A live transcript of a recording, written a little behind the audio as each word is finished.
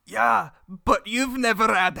Yeah, but you've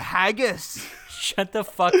never had haggis. Shut the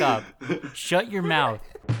fuck up. Shut your mouth.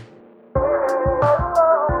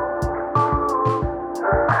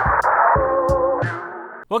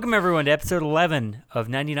 Welcome, everyone, to episode 11 of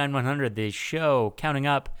 99-100, the show counting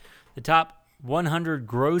up the top 100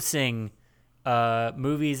 grossing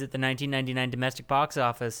movies at the 1999 domestic box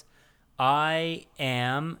office. I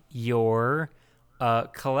am your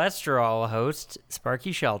cholesterol host,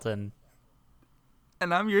 Sparky Shelton.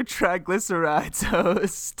 And I'm your Triglycerides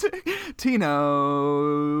host,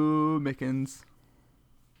 Tino Mickens.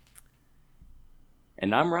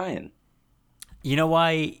 And I'm Ryan. You know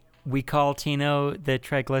why we call Tino the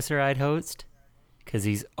triglyceride host? Because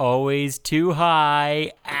he's always too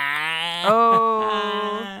high.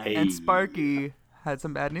 Oh, Hey. and Sparky had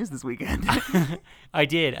some bad news this weekend. I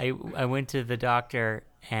did. I went to the doctor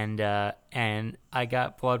and I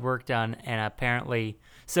got blood work done, and apparently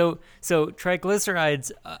so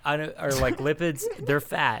triglycerides are like lipids. They're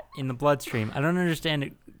fat in the bloodstream. I don't understand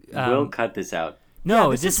it. We'll cut this out.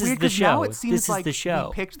 No, Yeah, this is weird, the 'cause show. Now it seems This is like the show.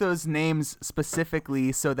 we picked those names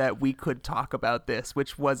specifically so that we could talk about this,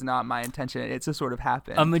 which was not my intention. It just sort of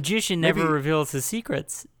happened. A magician never reveals his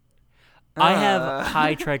secrets. I have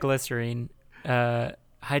high triglycerides.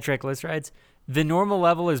 The normal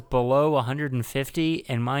level is below 150,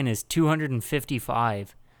 and mine is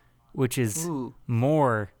 255, which is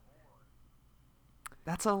more.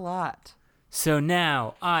 That's a lot. So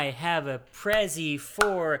now I have a Prezi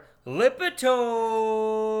for Lipitor.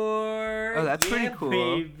 Oh, that's pretty cool.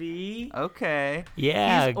 Baby. Okay.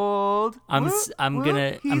 Yeah. He's old. I'm He's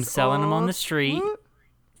selling them on the old. street. Woo.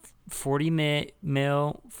 40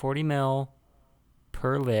 mil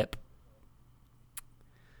per lip.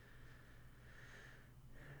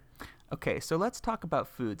 Okay, so let's talk about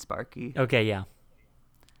food, Sparky. Okay, yeah.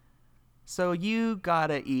 So you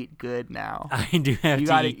gotta eat good now. I do have You to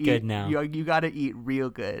gotta eat good now. You gotta eat real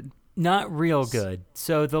good. Not real good.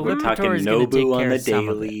 So the We're talking Lipitor is going to take Nobu on care the of some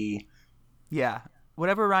of it. daily. Yeah.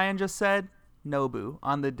 Whatever Ryan just said, Nobu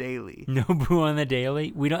on the daily. Nobu on the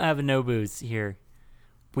daily? We don't have a Nobus here.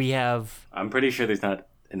 We have... I'm pretty sure there's not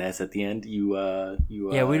an S at the end. Yeah,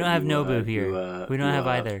 we don't have Nobu here. We don't have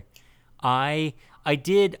either. I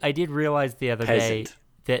did realize the other day Peasant.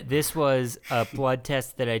 that this was a blood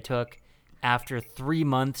test that I took after 3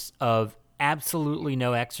 months of absolutely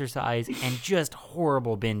no exercise and just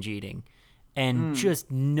horrible binge eating. And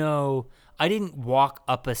I didn't walk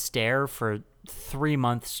up a stair for 3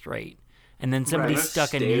 months straight. And then somebody Right.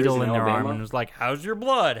 stuck a Stairs needle in in their arm Alabama? and was like, "How's your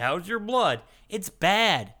blood? How's your blood?" It's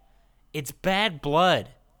bad. It's bad blood.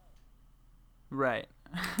 Right.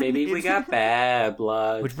 Baby, we got bad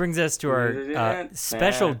blood. Which brings us to our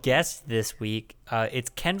special guest this week. It's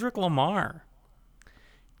Kendrick Lamar.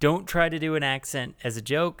 Don't try to do an accent as a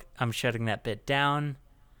joke. I'm shutting that bit down.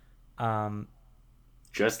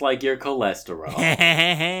 Just like your cholesterol.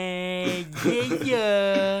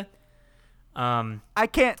 Yeah. I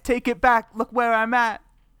can't take it back. Look where I'm at.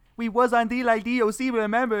 We was on DOC,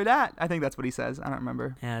 remember that? I think that's what he says. I don't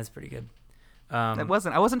remember. Yeah, that's pretty good. I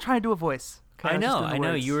wasn't trying to do a voice. Okay, I was just know. doing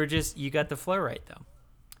the words. You got the flow right, though.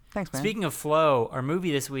 Thanks, man. Speaking of flow, our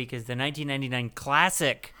movie this week is the 1999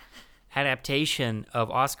 classic adaptation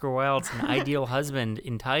of Oscar Wilde's An Ideal Husband,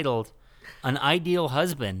 entitled An Ideal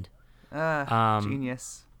Husband.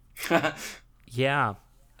 Genius. Yeah.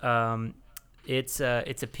 It's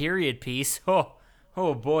a period piece.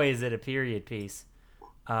 Oh boy, is it a period piece.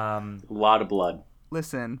 A lot of blood.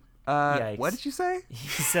 Listen, Yikes. what did you say? He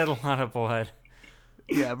said a lot of blood.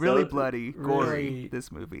 Yeah, really So- bloody, gory, Really-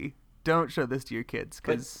 this movie. Don't show this to your kids,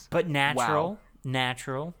 because... But natural, Wow.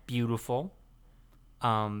 natural, beautiful.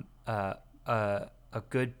 A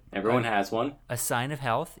good. Everyone has one. A sign of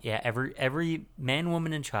health. Yeah, every man,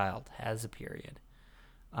 woman, and child has a period.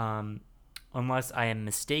 Unless I am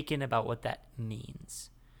mistaken about what that means.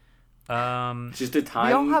 It's just a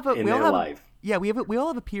time in their life. Yeah, we all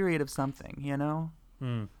have a period of something, you know?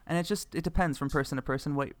 And it depends from person to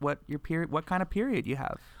person what kind of period you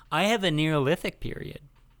have. I have a Neolithic period.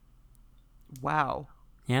 Wow.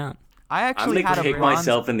 Yeah. I I'm actually going had to a kick bronze...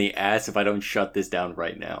 myself in the ass if I don't shut this down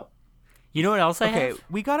right now. You know what else I Okay, have?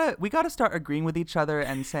 we gotta start agreeing with each other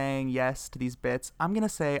and saying yes to these bits. I'm gonna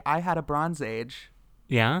say I had a Bronze Age.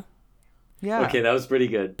 Yeah. Yeah. Okay, that was pretty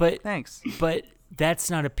good. But Thanks. But that's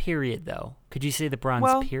not a period, though. Could you say the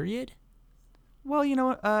Bronze period? Well, you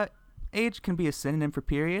know what? Age can be a synonym for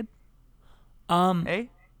period. Eh?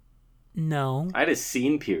 No. I had a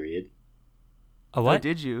scene period. A Oh, what?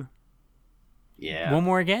 did you? Yeah. One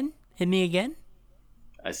more again? Hit me again?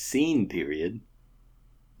 A scene period.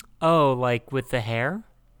 Oh, like with the hair?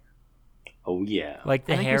 Oh, yeah. Like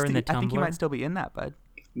the I think hair you're in the I think you tumbler? might still be in that, bud.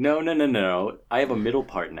 No. I have a middle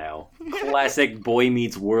part now. Classic Boy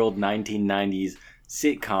Meets World 1990s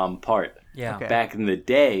sitcom part. Yeah. Okay. Back in the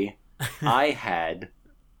day, I had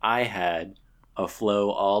a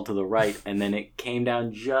flow all to the right, and then it came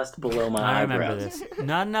down just below my I eyebrows. remember this.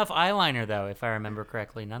 Not enough eyeliner, though, if I remember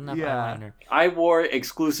correctly. Not enough eyeliner. I wore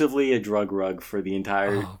exclusively a drug rug for the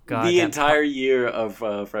entire year of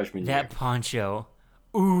freshman year. That poncho.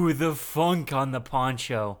 Ooh, the funk on the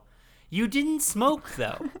poncho. You didn't smoke,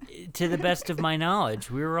 though, to the best of my knowledge.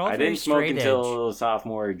 We were all I very didn't smoke straight until edge.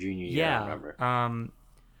 sophomore or junior year, I remember.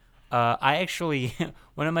 I actually,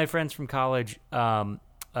 one of my friends from college was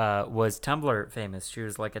Tumblr famous. She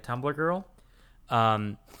was like a Tumblr girl.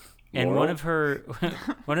 And one of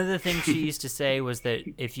the things she used to say was that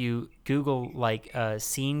if you Google like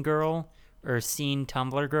scene girl or scene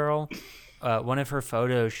Tumblr girl, one of her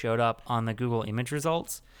photos showed up on the Google image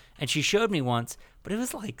results. And she showed me once, but it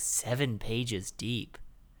was like 7 pages deep.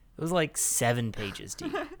 It was like 7 pages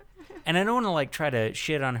deep. And I don't want to like try to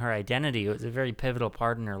shit on her identity. It was a very pivotal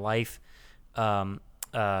part in her life, and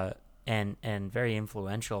very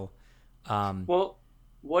influential. Well,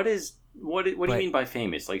 what do you mean by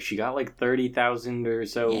famous? Like she got like 30,000 or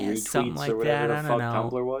so retweets like or whatever that. the fuck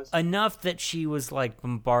Tumblr was? Enough that she was like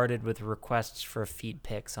bombarded with requests for feet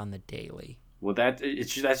pics on the daily. Well, that's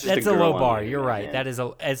just a girl low on bar. the You're right. internet. That is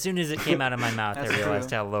as soon as it came out of my mouth, I realized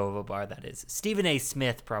true. how low of a bar that is. Stephen A.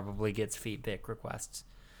 Smith probably gets feet pic requests.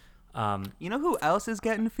 You know who else is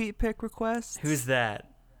getting feet pic requests? Who's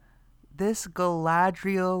that? This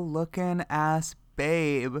Galadriel-looking ass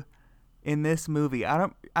babe in this movie.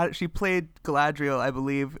 She played Galadriel, I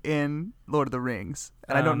believe, in Lord of the Rings,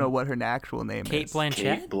 and I don't know what her actual name Kate is.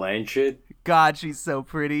 Blanchett. Kate Blanchett? God, she's so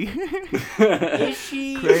pretty. Is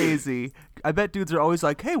she? Crazy. I bet dudes are always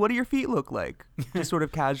like, "Hey, what do your feet look like?" Just sort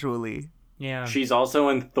of casually. Yeah. She's also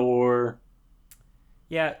in Thor.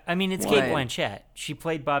 Yeah, I mean, it's Kate Blanchett. She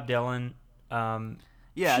played Bob Dylan.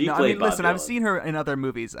 Yeah, She no, I played mean, Bob listen, Dylan. I've seen her in other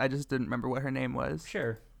movies. I just didn't remember what her name was.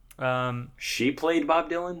 Sure. She played Bob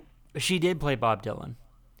Dylan? She did play Bob Dylan.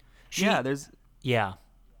 Yeah.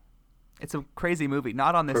 It's a crazy movie.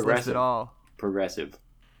 Not on this list at all. Progressive.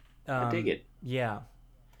 I dig it. Yeah.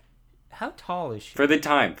 How tall is she? For the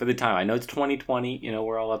time. I know it's 2020. You know,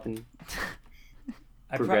 we're all up in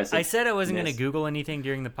progressive. I said I wasn't going to Google anything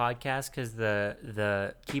during the podcast because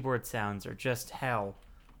the keyboard sounds are just hell.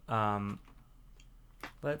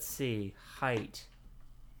 Let's see. Height.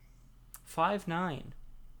 5'9".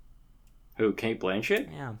 Who, Kate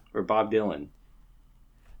Blanchett? Yeah. Or Bob Dylan?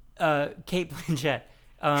 Kate Blanchett.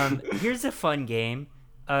 Here's a fun game.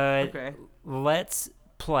 Okay. Let's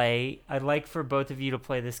play. I'd like for both of you to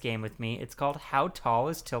play this game with me. It's called How Tall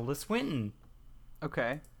is Tilda Swinton?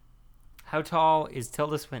 Okay. How tall is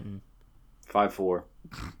Tilda Swinton? 5'4".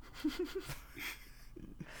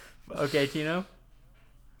 Okay, Tino?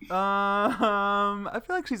 I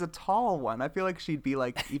feel like she's a tall one. I feel like she'd be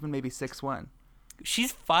like even maybe 6'1".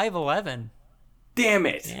 She's 5'11". Damn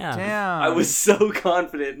it! Yeah. Damn. I was so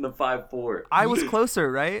confident in the 5'4". I was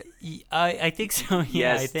closer, right? I think so.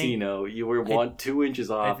 Yeah, Yes, I think Tino, you were 2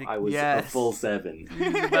 inches off. think- I was a yes. full 7.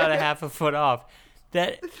 about a half a foot off.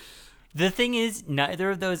 The thing is, neither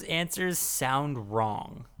of those answers sound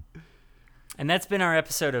wrong. And that's been our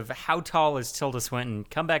episode of How Tall is Tilda Swinton.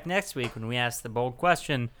 Come back next week when we ask the bold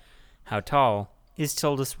question, how tall is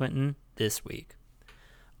Tilda Swinton this week?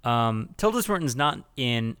 Tilda Swinton's not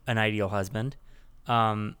in An Ideal Husband.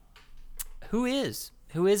 Who is?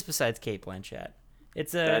 Who is besides Kate Blanchett?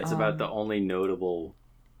 That's about the only notable.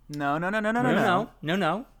 No. No.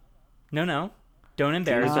 Don't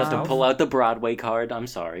embarrass You just have to yourself. pull out the Broadway card. I'm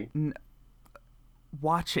sorry.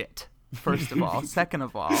 Watch it, first of all. Second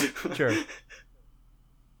of all. Sure.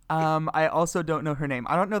 I also don't know her name.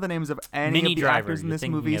 I don't know the names of any Minnie of the Driver. actors in You're this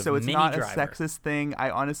thinking movie, of so it's Minnie not Driver. a sexist thing. I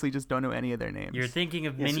honestly just don't know any of their names. You're thinking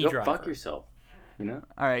of Yeah, so Minnie go Driver. fuck yourself. You know?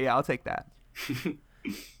 All right, yeah, I'll take that.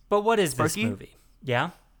 But what is Sparky? this movie? Yeah?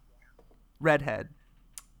 Redhead.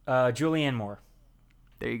 Julianne Moore.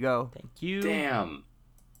 There you go. Thank you. Damn.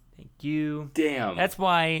 Thank you. Damn. That's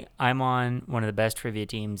why I'm on one of the best trivia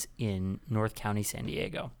teams in North County, San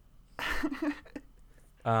Diego.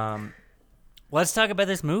 Let's talk about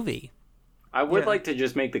this movie. I would Yeah. like to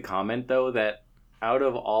just make the comment, though, that out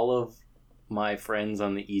of all of my friends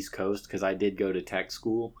on the East Coast, because I did go to tech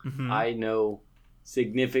school, I know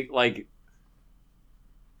significantly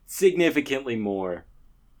more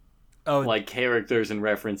like characters and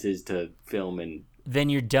references to film and. Then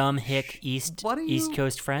your dumb hick East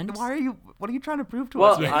Coast friends. What are you trying to prove to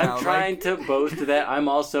us Well, right I'm now? trying to boast that I'm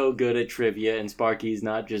also good at trivia, and Sparky's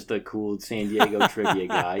not just a cool San Diego trivia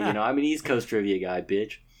guy. You know, I'm an East Coast trivia guy,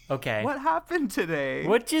 bitch. Okay. What happened today?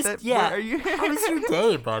 What just? That- Yeah. What are you? How was your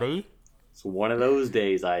day, buddy? It's one of those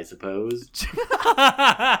days, I suppose.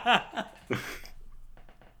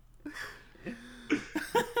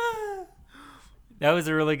 That was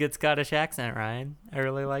a really good Scottish accent, Ryan. I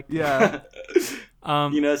really liked it. Yeah.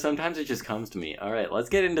 Sometimes it just comes to me. All right, let's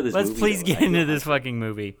get into this Let's movie. please though. get into this fucking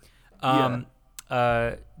movie.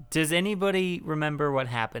 Does anybody remember what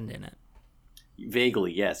happened in it?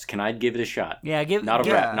 Vaguely, yes. Can I give it a shot? Yeah, Not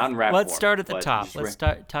in rap Let's form, start at the but top. just Let's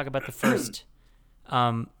talk about the first.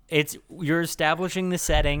 You're establishing the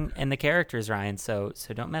setting and the characters, Ryan. So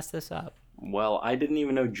don't mess this up. Well, I didn't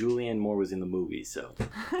even know Julianne Moore was in the movie, so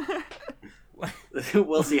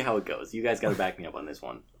we'll see how it goes. You guys got to back me up on this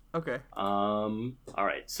one. Okay. All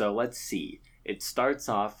right. So let's see. It starts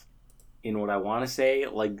off in what I want to say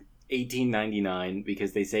like 1899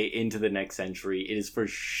 because they say into the next century. It is for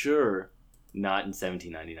sure not in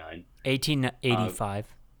 1799.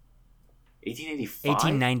 1885. 1885.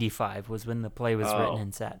 1895 was when the play was written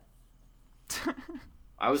and set.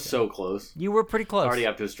 I was so close. You were pretty close. Already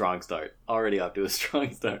up to a strong start.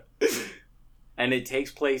 And it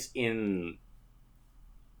takes place in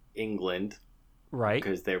England. Right.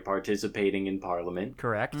 Because they're participating in Parliament.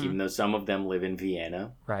 Correct. Even though some of them live in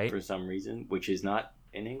Vienna. Right. For some reason, which is not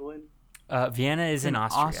in England. Vienna is in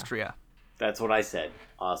Austria. That's what I said.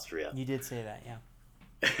 Austria. You did say that, yeah.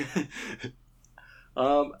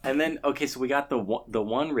 And then, okay, so we got the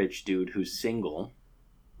one rich dude who's single.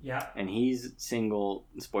 Yeah. And he's single,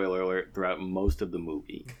 spoiler alert, throughout most of the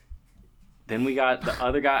movie. Then we got the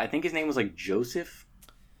other guy, I think his name was like Joseph?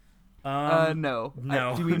 No.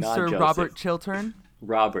 No. Do you mean Not Sir Joseph. Robert Chiltern?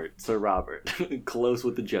 Sir Robert. Close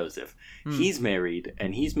with the Joseph. He's married,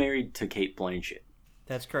 and he's married to Kate Blanchett.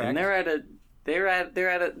 That's correct. And they're at a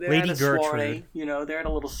Lady Gertrude. soiree, they're at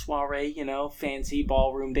a little soiree, fancy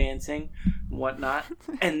ballroom dancing, whatnot.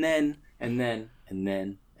 and then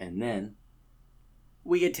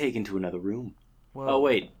we get taken to another room. Whoa. Oh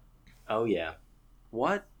wait. Oh yeah.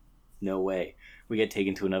 What? No way. We get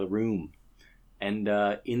taken to another room. And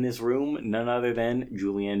in this room, none other than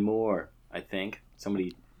Julianne Moore, I think.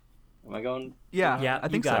 Somebody, am I going? Yeah. Yeah, I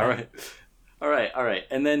think you so. got All right. All right.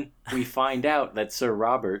 And then we find out that Sir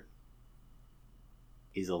Robert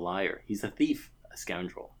is a liar. He's a thief, a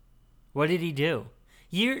scoundrel. What did he do?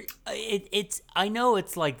 I know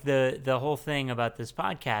it's like the whole thing about this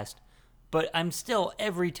podcast, but I'm still,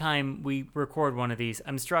 every time we record one of these,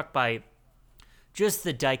 I'm struck by just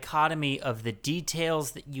the dichotomy of the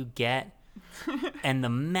details that you get and the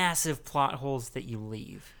massive plot holes that you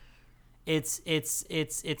leave. It's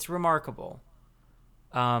remarkable.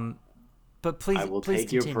 But please, I will please take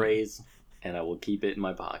continue. your praise, and I will keep it in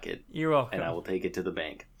my pocket. You're welcome. And I will take it to the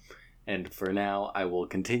bank. And for now, I will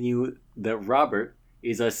continue that Robert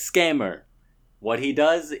is a scammer. What he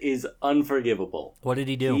does is unforgivable. What did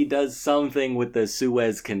he do? He does something with the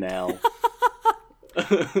Suez Canal.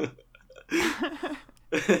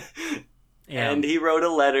 Yeah. And he wrote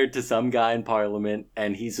a letter to some guy in Parliament,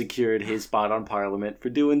 and he secured his spot on Parliament for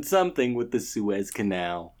doing something with the Suez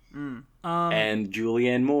Canal. And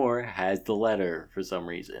Julianne Moore has the letter for some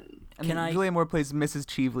reason. And Julianne Moore plays Mrs.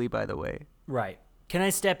 Cheevely, by the way. Right. Can I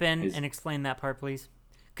step in and explain that part, please?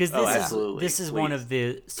 Because this is one of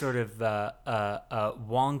the sort of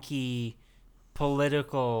wonky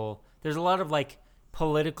political. There's a lot of like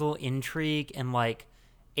political intrigue and like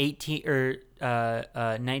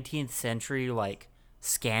 19th century like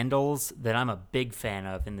scandals that I'm a big fan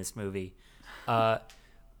of in this movie.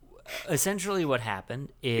 Essentially, what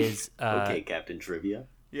happened is okay, Captain Trivia.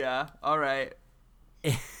 Yeah. All right.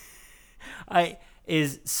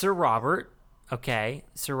 Is Sir Robert. Okay,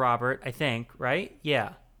 Sir Robert, I think, right?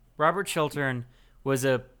 Yeah. Robert Chiltern was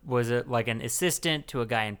like an assistant to a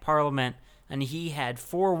guy in Parliament, and he had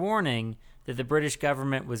forewarning that the British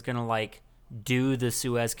government was going to like do the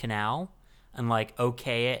Suez Canal and like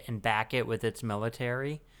okay it and back it with its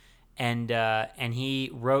military. And he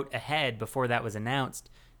wrote ahead before that was announced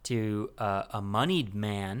to a moneyed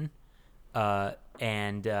man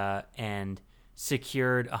and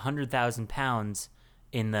secured £100,000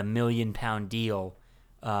 in the £1 million deal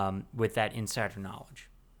with that insider knowledge.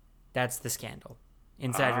 That's the scandal.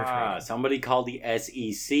 Insider trading. Somebody called the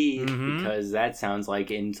SEC because that sounds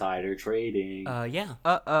like insider trading. Yeah.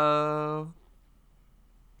 Uh-oh.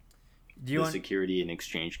 The Security and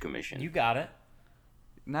Exchange Commission. You got it.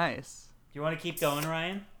 Nice. Do you want to keep going,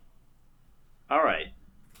 Ryan? All right.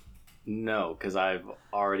 No, because I've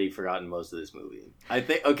already forgotten most of this movie. I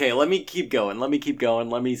think. Okay, let me keep going. Let me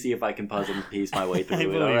see if I can puzzle and piece my way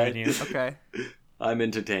through it. All right. Okay. I'm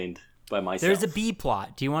entertained. by myself. There's a B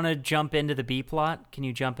plot. Do you want to jump into the B plot? Can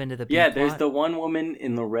you jump into the B Yeah, plot? there's the one woman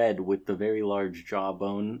in the red with the very large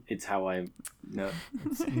jawbone. It's how I know.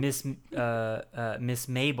 Miss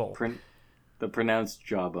Mabel. The pronounced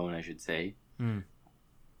jawbone, I should say.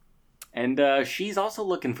 And she's also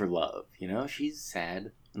looking for love. You know, she's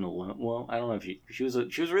sad and alone. Well, I don't know if she was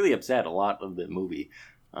really upset a lot of the movie.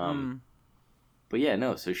 But yeah,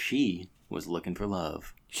 no. So she was looking for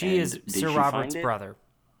love. She is Sir Robert's brother.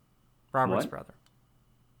 Robert's brother.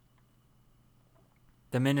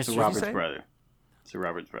 The minister. Sir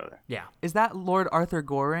Robert's brother. Yeah. Is that Lord Arthur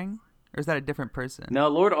Goring, or is that a different person? No,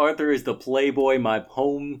 Lord Arthur is the playboy, my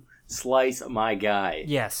home slice, my guy.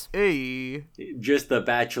 Yes. Hey. Just the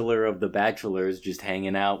bachelor of the bachelors, just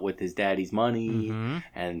hanging out with his daddy's money,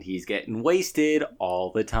 and he's getting wasted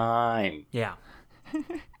all the time. Yeah.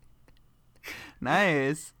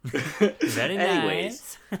 Nice. Very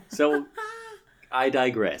Anyways, nice. So I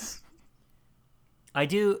digress. I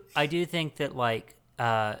do think that like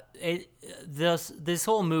this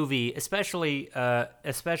whole movie, especially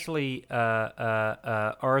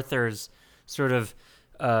Arthur's sort of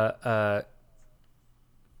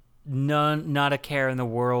not a care in the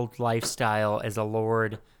world lifestyle as a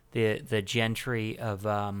lord, the gentry of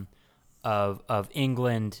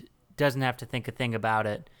England doesn't have to think a thing about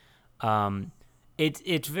it.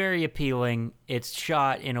 It's very appealing. It's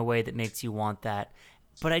shot in a way that makes you want that.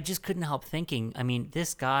 But I just couldn't help thinking, I mean,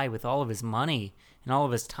 this guy with all of his money and all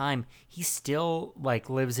of his time, he still like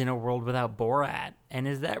lives in a world without Borat. And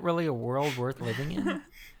is that really a world worth living in?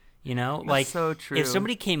 You know, like so true. If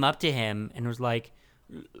somebody came up to him and was like,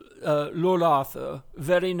 Lord Arthur,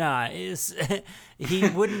 very nice, he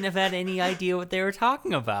wouldn't have had any idea what they were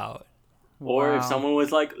talking about. Or if Wow. someone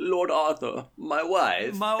was like, Lord Arthur, my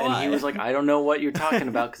wife. And he was like, I don't know what you're talking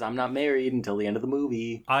about because I'm not married until the end of the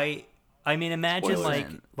movie. I mean, imagine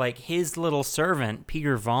Spoilers. like his little servant,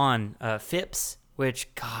 Peter Vaughan, Phipps,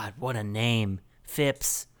 which, God, what a name.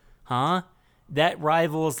 Phipps, huh? That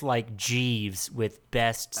rivals like Jeeves with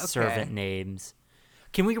best servant names.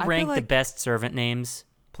 Can we rank the best servant names,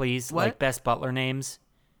 please? What? Like best butler names?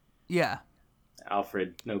 Yeah.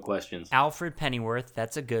 Alfred, no questions. Alfred Pennyworth,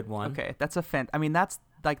 that's a good one. Okay, that's I mean, that's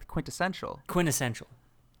like quintessential. Quintessential.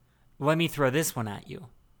 Let me throw this one at you.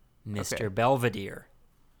 Mr. Belvedere.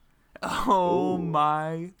 Oh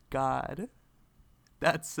my God.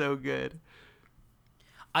 That's so good.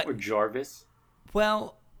 Or Jarvis.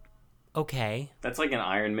 Well, okay. That's like an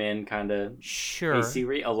Iron Man kind of. Sure. Hey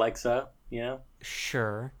Siri, Alexa, you know?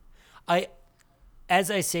 Sure. As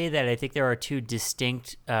I say that, I think there are two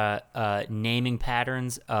distinct naming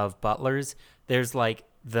patterns of butlers. There's like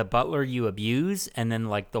the butler you abuse, and then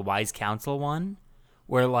like the wise counsel one,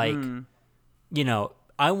 where like, you know,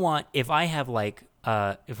 if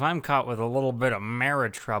I'm caught with a little bit of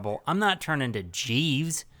marriage trouble, I'm not turning to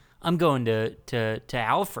Jeeves. I'm going to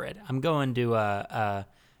Alfred. I'm going to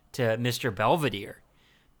Mr. Belvedere.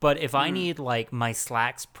 But if I need like my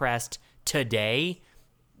slacks pressed today,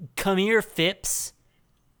 come here, Phipps.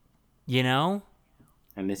 You know?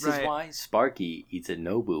 And this is why Sparky eats a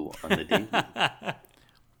Nobu on the daily.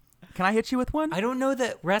 Can I hit you with one? I don't know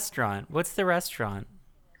that restaurant. What's the restaurant?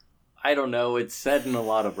 I don't know. It's said in a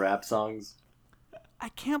lot of rap songs. I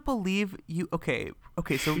can't believe you. Okay,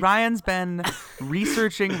 so Ryan's been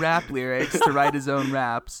researching rap lyrics to write his own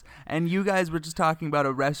raps, and you guys were just talking about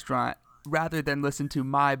a restaurant rather than listen to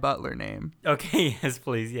my butler name. Okay, yes,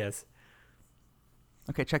 please, yes.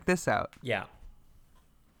 Okay, check this out. Yeah.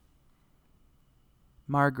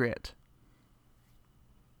 Margaret.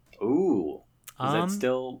 Ooh. Is that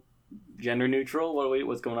still gender neutral?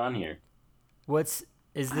 What's going on here?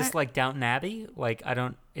 Is this like Downton Abbey? Like,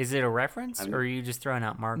 is it a reference, or are you just throwing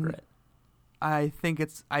out Margaret? I think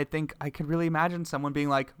I could really imagine someone being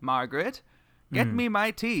like, Margaret, get me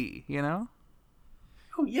my tea, you know?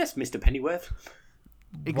 Oh, yes, Mr. Pennyworth.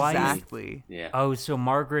 Why is- Exactly. Yeah. Oh, so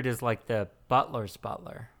Margaret is like the butler's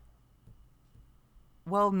butler.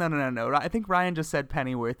 Well, no. I think Ryan just said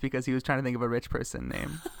Pennyworth because he was trying to think of a rich person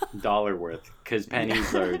name. Dollar worth, because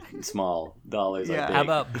pennies are small, dollars are Yeah. big. How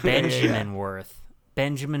about Benjamin Worth?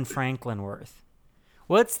 Benjamin Franklin Worth.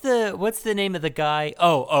 What's the name of the guy?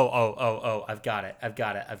 Oh, I've got it.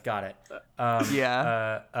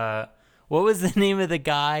 Yeah. What was the name of the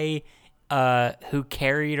guy who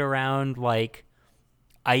carried around like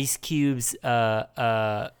Ice Cube's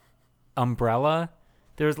umbrella?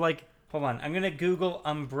 There's like, hold on, I'm gonna Google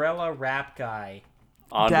umbrella rap guy.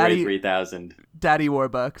 Andre Daddy- 3000. Daddy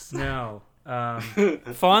Warbucks. No,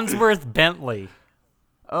 Farnsworth Bentley.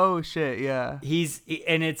 Oh shit, yeah. It's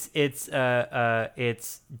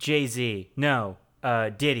Jay-Z. No,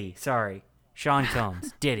 Diddy. Sorry, Sean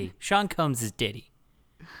Combs. Diddy. Sean Combs is Diddy.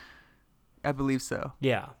 I believe so.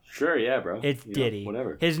 Yeah. Sure, yeah, bro. It's Diddy.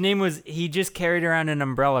 Whatever. His name was, he just carried around an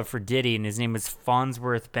umbrella for Diddy, and his name was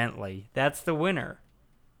Farnsworth Bentley. That's the winner.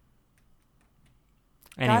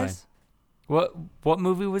 Anyway. Guys? What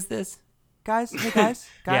movie was this? Guys? Hey, guys?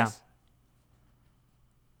 Guys? Yeah.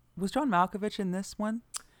 Was John Malkovich in this one?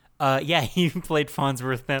 Yeah, he played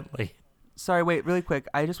Farnsworth Bentley. Sorry, wait, really quick.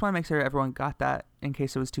 I just want to make sure everyone got that in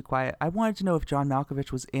case it was too quiet. I wanted to know if John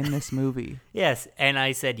Malkovich was in this movie. Yes, and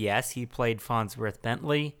I said yes, he played Farnsworth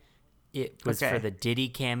Bentley. It was Okay. for the Diddy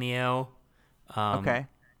cameo. Okay.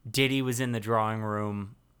 Diddy was in the drawing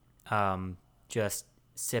room just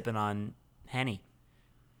sipping on Henny.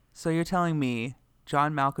 So you're telling me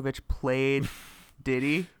John Malkovich played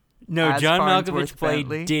Diddy? No, as John Farnsworth Malkovich played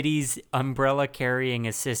Bentley? Diddy's umbrella-carrying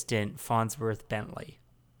assistant, Farnsworth Bentley.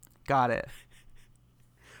 Got it.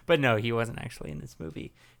 But no, he wasn't actually in this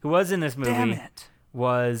movie. Who was in this movie Damn it.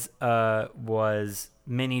 was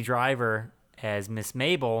Minnie Driver as Miss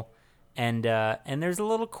Mabel, and there's a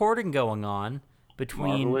little courting going on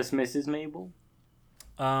between Marvelous Mrs. Mabel?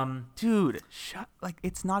 Dude,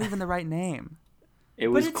 it's not even the right name. It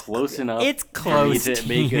was it's close enough. it's close, for me to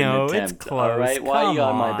make Tino. an It's attempt. close. All right, why are you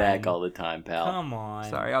Come on my back on. all the time, pal? Come on.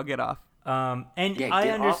 Sorry, I'll get off. And Yeah, I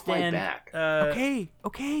get off my understand. back.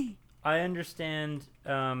 Okay. I understand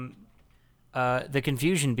the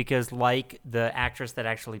confusion because, like the actress that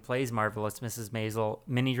actually plays Marvelous Mrs. Maisel,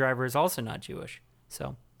 Minnie Driver is also not Jewish.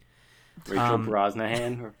 So Rachel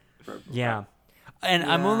Brosnahan? yeah. And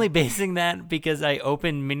I'm Yeah. only basing that because I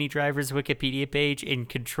opened Minnie Driver's Wikipedia page and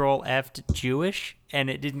Control F'd Jewish, and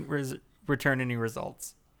it didn't return any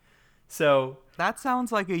results. So That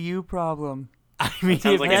sounds like a you problem. I mean,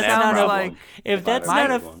 Sounds if like that's an F not problem. like- if that's I not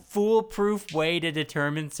a heard one. foolproof way to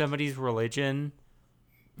determine somebody's religion,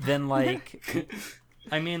 then like,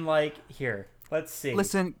 I mean, like, here, let's see.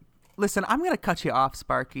 Listen, I'm going to cut you off,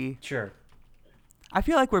 Sparky. Sure. I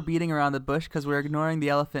feel like we're beating around the bush because we're ignoring the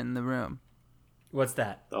elephant in the room. What's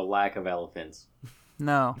that? The lack of elephants.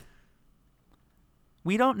 No.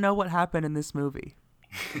 We don't know what happened in this movie.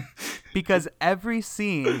 Because every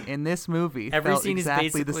scene in this movie Every felt scene exactly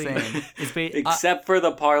is basically the same. Except for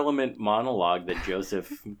the Parliament monologue that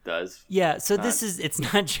Joseph does. Yeah, so it's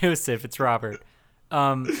not Joseph, it's Robert.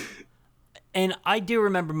 And I do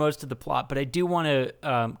remember most of the plot, but I do want to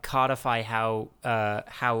codify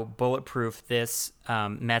how bulletproof this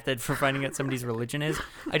method for finding out somebody's religion is.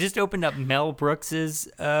 I just opened up Mel Brooks's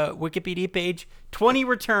Wikipedia page. 20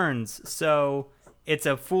 returns, so it's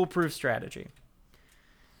a foolproof strategy.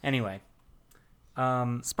 Anyway.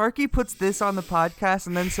 Sparky puts this on the podcast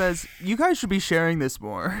and then says, you guys should be sharing this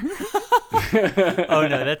more. Oh,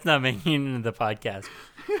 no, that's not making it into the podcast.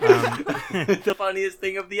 The funniest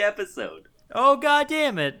thing of the episode. Oh, God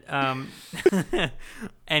damn it.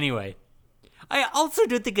 Anyway, I also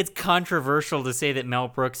don't think it's controversial to say that Mel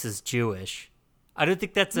Brooks is Jewish. I don't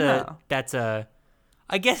think that's I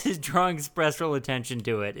guess his drawing special attention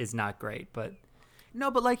to it is not great, but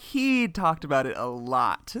No, but like he talked about it a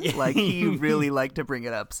lot. Like he really liked to bring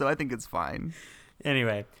it up, so I think it's fine.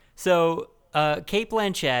 anyway. So Kate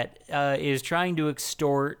Blanchett is trying to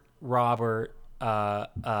extort Robert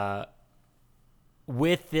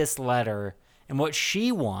with this letter, and what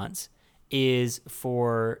she wants is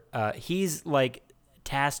for he's like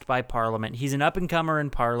tasked by Parliament. He's an up-and-comer in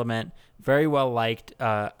Parliament, very well liked,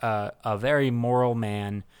 a very moral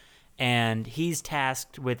man, and he's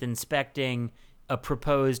tasked with inspecting a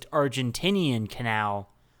proposed Argentinian canal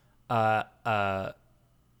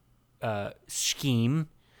scheme,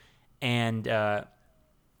 and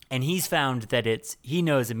he's found that he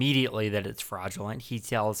knows immediately that it's fraudulent. He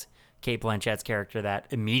tells Kate Blanchett's character that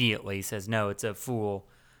immediately, says, no, it's a fool.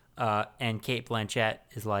 And Kate Blanchett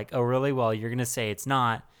is like, oh, really? Well, you're going to say it's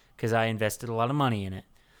not because I invested a lot of money in it.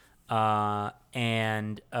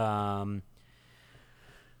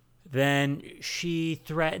 Then she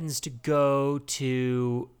threatens to go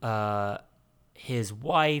to his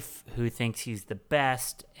wife, who thinks he's the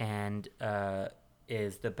best and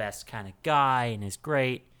is the best kind of guy and is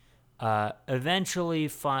great. Eventually,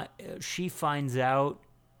 she finds out,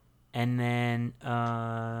 and then,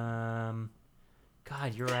 God,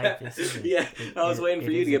 you're right. This is Yeah, I was waiting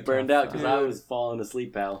for you is to a get burned tough out because fight. I was falling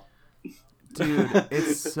asleep, pal. Dude,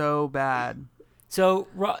 it's so bad. So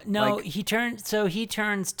no, Like- he turns to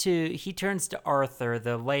Arthur,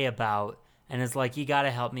 the layabout, and is like, "You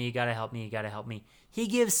gotta help me. You gotta help me. You gotta help me." He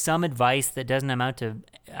gives some advice that doesn't amount to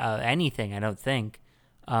anything. I don't think.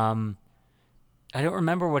 I don't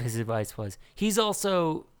remember what his advice was. He's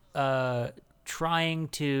also trying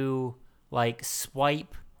to like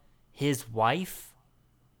swipe his wife,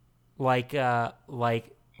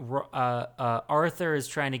 Arthur is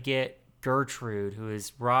trying to get Gertrude, who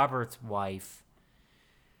is Robert's wife,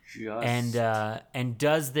 and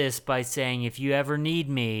does this by saying, if you ever need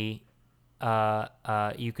me,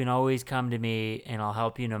 you can always come to me and I'll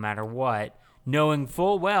help you no matter what, knowing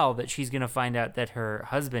full well that she's going to find out that her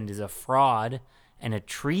husband is a fraud and a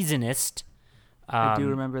treasonist. I do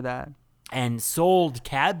remember that. And sold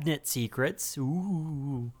cabinet secrets.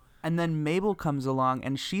 Ooh. And then Mabel comes along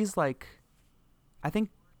and she's like, I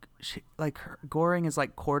think Goring is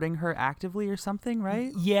like courting her actively or something,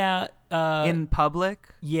 right? Yeah. In public?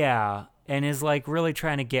 Yeah. And is like really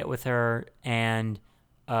trying to get with her. And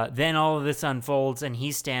then all of this unfolds and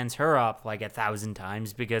he stands her up like 1,000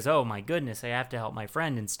 times because, oh my goodness, I have to help my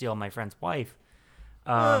friend and steal my friend's wife.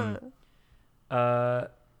 And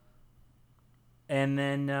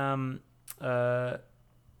then, yeah.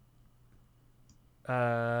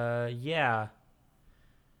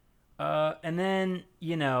 And then,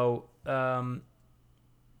 God,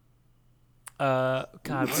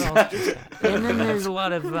 what else? And then there's a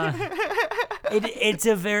lot of, it's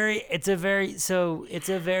a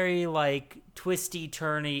very like twisty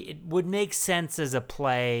turny. It would make sense as a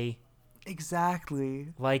play. Exactly.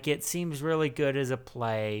 Like it seems really good as a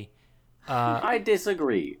play. I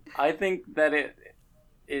disagree. I think that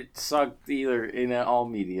it sucked either in all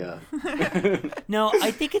media. No,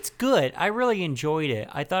 I think it's good. I really enjoyed it.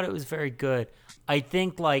 I thought it was very good. I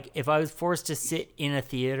think like if I was forced to sit in a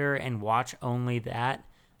theater and watch only that,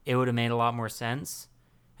 it would have made a lot more sense.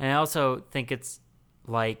 And I also think it's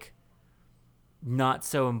like not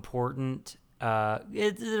so important.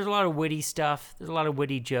 There's a lot of witty stuff. There's a lot of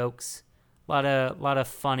witty jokes. A lot of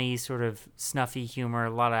funny sort of snuffy humor. A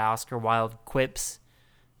lot of Oscar Wilde quips.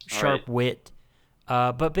 Sharp wit.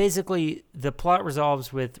 But basically, the plot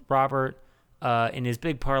resolves with Robert in his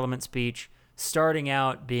big Parliament speech, starting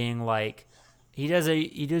out being like, he does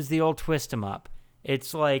the old twist 'em up.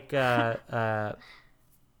 It's like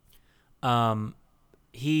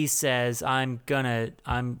he says,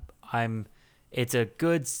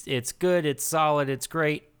 it's good, it's solid, it's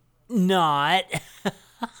great, not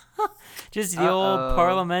just the old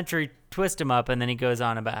parliamentary twist 'em up, and then he goes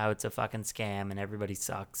on about how it's a fucking scam and everybody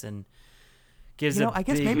sucks and. I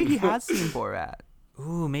guess maybe he has seen Borat.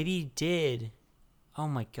 Ooh, maybe he did. Oh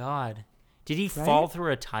my God, did he fall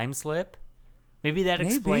through a time slip? Maybe that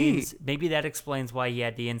explains. Maybe that explains why he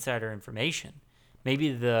had the insider information.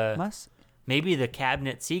 Maybe the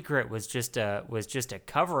cabinet secret was just a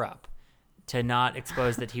cover up to not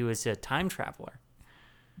expose that he was a time traveler.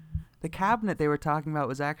 The cabinet they were talking about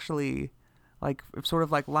was actually. Like sort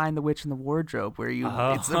of like Lion the Witch in the Wardrobe, where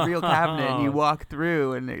it's a real cabinet and you walk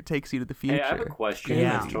through and it takes you to the future. Hey, I have a question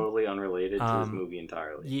that's totally unrelated to this movie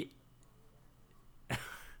entirely.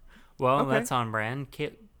 Well, that's on brand.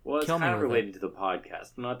 It's kind of related to the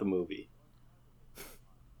podcast, not the movie.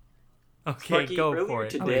 Okay, Sparky, go earlier for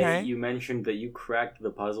it. Today, you mentioned that you cracked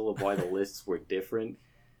the puzzle of why the lists were different.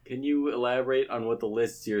 Can you elaborate on what the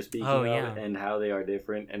lists you're speaking of and how they are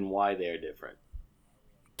different and why they are different?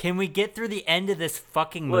 Can we get through the end of this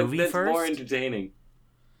fucking movie that's first? More entertaining.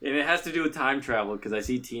 And it has to do with time travel because I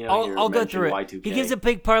see Tino here I'll go through it. Y2K. He gives a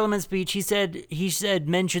big Parliament speech. He said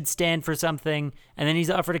men should stand for something, and then he's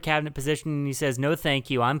offered a cabinet position, and he says, no, thank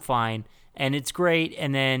you, I'm fine. And it's great.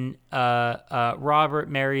 And then Robert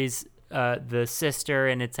marries the sister,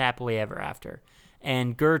 and it's happily ever after.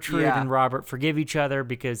 And Gertrude and Robert forgive each other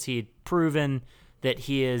because he had proven that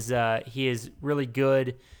he is really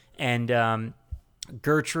good. And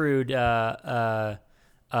Gertrude did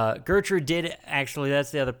actually,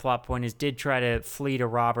 that's the other plot point, did try to flee to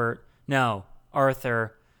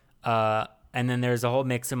Arthur, and then there's a whole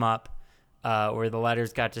mix 'em up where the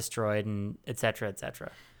letters got destroyed and et cetera,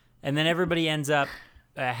 and then everybody ends up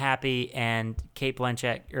happy, and Kate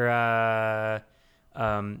Blanchett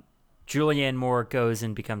Julianne Moore goes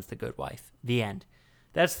and becomes the good wife. The end.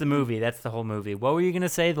 That's the movie. That's the whole movie. What were you going to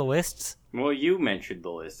say, the lists? Well, you mentioned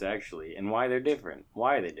the lists, actually, and why they're different.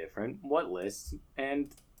 Why are they different? What lists?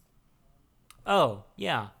 And... Oh,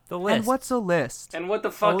 yeah, the list. And what's a list? And what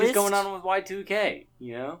the fuck is going on with Y2K,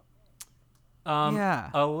 you know?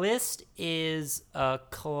 A list is a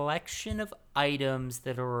collection of items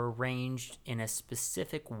that are arranged in a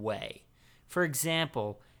specific way. For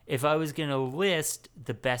example, if I was going to list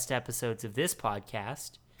the best episodes of this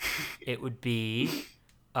podcast, it would be...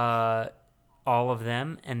 all of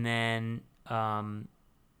them, and then I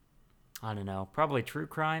don't know, probably true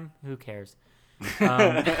crime. Who cares?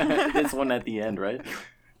 This one at the end, right?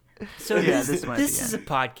 So this is a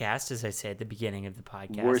podcast, as I said at the beginning of the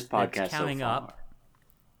podcast. Worst podcast counting so far. up.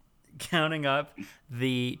 counting up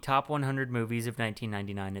the top 100 movies of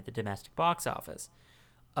 1999 at the domestic box office.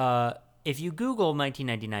 If you Google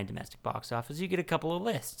 1999 domestic box office, you get a couple of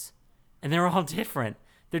lists, and they're all different.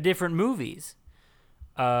 They're different movies.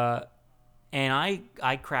 And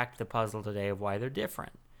I cracked the puzzle today of why they're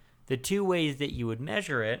different. The two ways that you would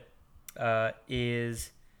measure it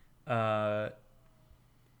is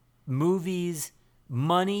movies,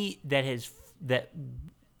 monies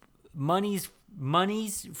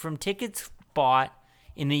from tickets bought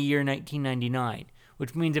in the year 1999,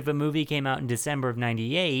 which means if a movie came out in December of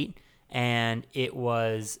 98 and it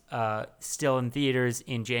was still in theaters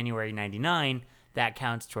in January 99, that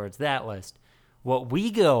counts towards that list. What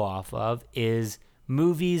we go off of is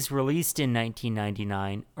movies released in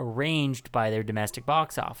 1999 arranged by their domestic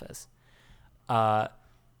box office.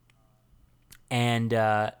 And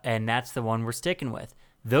that's the one we're sticking with.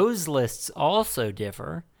 Those lists also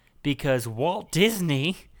differ because Walt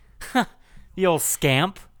Disney, the old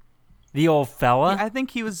scamp, the old fella. I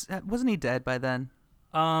think wasn't he dead by then?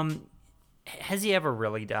 Has he ever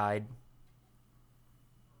really died?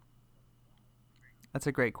 That's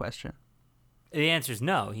a great question. The answer is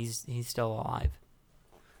no. He's still alive.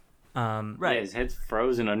 Right. Yeah, his head's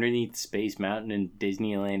frozen underneath Space Mountain in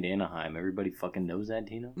Disneyland Anaheim. Everybody fucking knows that,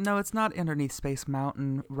 Tino? No, it's not underneath Space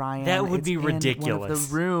Mountain, Ryan. That would be ridiculous. In one of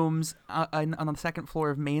the rooms on the second floor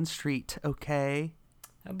of Main Street, okay?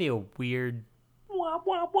 That'd be a weird...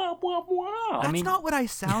 That's not what I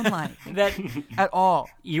sound like. That at all.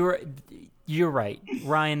 You're right.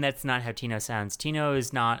 Ryan, that's not how Tino sounds. Tino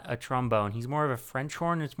is not a trombone. He's more of a French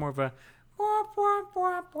horn. It's more of a...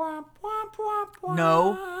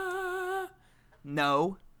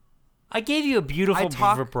 No. I gave you a beautiful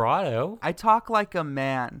vibrato. I talk like a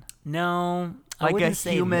man. No, I like a wouldn't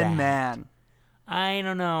say human that. man. I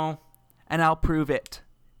don't know. And I'll prove it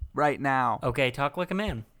right now. Okay, talk like a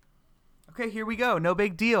man. Okay, here we go. No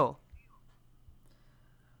big deal.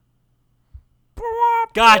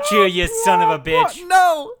 Got you, you son of a bitch.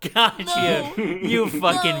 No. Got you. You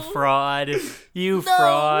fucking fraud. You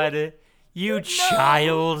fraud. You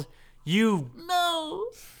child. You... No.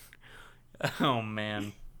 Oh,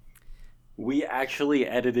 man. We actually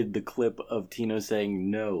edited the clip of Tino saying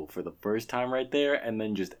no for the first time right there, and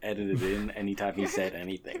then just edited it in anytime he said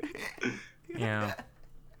anything. Yeah.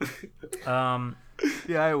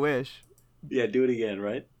 Yeah, I wish. Yeah, do it again,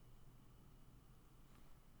 right?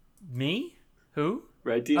 Me? Who?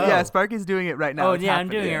 Right, Tino? Yeah, Sparky's doing it right now. Oh, It's yeah, I'm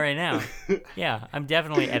happening. doing it right now. Yeah, I'm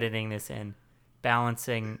definitely editing this in.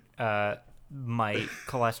 Balancing my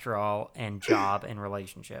cholesterol and job and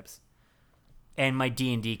relationships. And my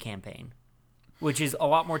D&D campaign. Which is a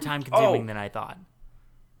lot more time consuming than I thought.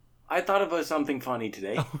 I thought of something funny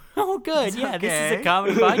today. Oh, good. Yeah, okay. This is a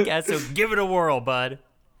comedy podcast, so give it a whirl, bud.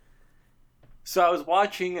 So I was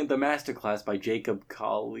watching the masterclass by Jacob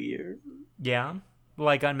Collier. Yeah?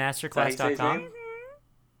 Like on masterclass.com?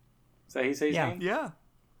 Is that how you say his name? Yeah.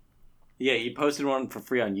 Yeah, he posted one for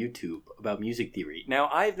free on YouTube about music theory. Now,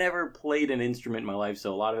 I've never played an instrument in my life,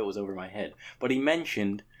 so a lot of it was over my head. But he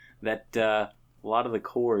mentioned that a lot of the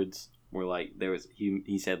chords were like,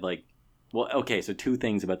 he said like, well, okay, so two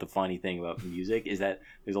things about the funny thing about music is that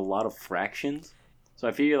there's a lot of fractions. So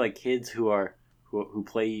I figure like kids who are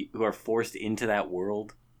forced into that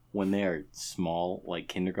world when they are small, like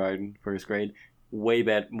kindergarten, first grade, way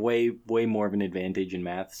more of an advantage in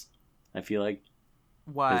maths, I feel like.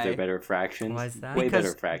 Why? Because they're better at fractions. Why is that?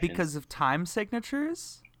 Better fractions. Because of time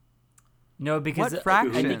signatures? No, because What I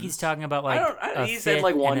think fractions? he's talking about like a he fifth said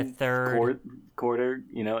like and a 1 third. quarter,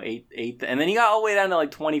 eighth, and then he got all the way down to like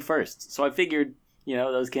 21st. So I figured,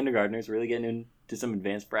 those kindergartners really getting into some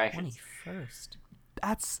advanced fractions.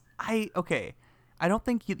 21st. Okay. I don't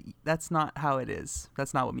think that's not how it is.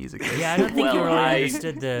 That's not what music is. Yeah, I don't think you really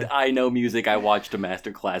understood the... I know music. I watched a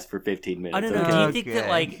master class for 15 minutes. I don't know.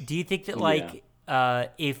 Okay? Do you think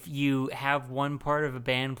that if you have one part of a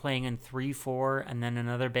band playing in 3/4 and then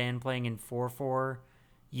another band playing in 4/4,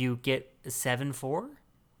 you get 7/4?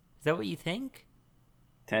 Is that what you think?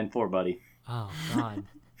 10-4, buddy. Oh God.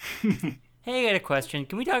 Hey, I got a question.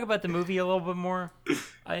 Can we talk about the movie a little bit more?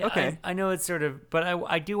 Okay. I know it's sort of, but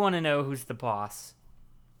I do want to know who's the boss.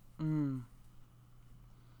 I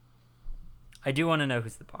do want to know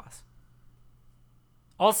who's the boss.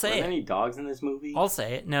 I'll say Were there it. any dogs in this movie? I'll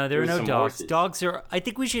say it. No, there are There's no some dogs. horses. Dogs are. I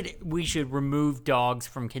think we should remove dogs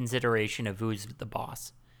from consideration of who's the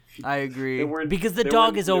boss. I agree. Because the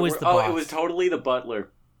dog is always the boss. Oh, it was totally the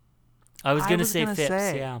butler. I was gonna was say gonna Phipps.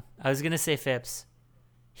 say. Yeah, I was gonna say Phipps.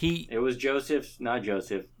 It was not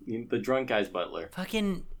Joseph, the drunk guy's butler.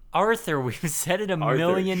 Fucking Arthur. We've said it a Arthur.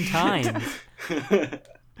 million times.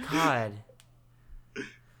 God.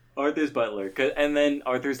 Arthur's butler. And then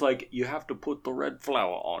Arthur's like, you have to put the red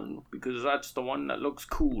flower on because that's the one that looks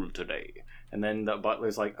cool today. And then the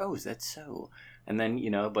butler's like, oh, is that so? And then,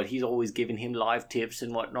 but he's always giving him live tips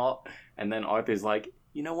and whatnot. And then Arthur's like,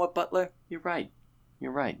 you know what, butler? You're right.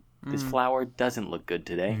 This flower doesn't look good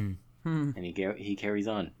today. And he carries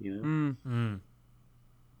on,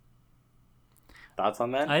 Thoughts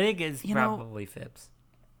on that? I think it's probably Phipps.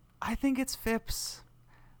 I think it's Phipps.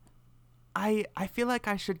 I feel like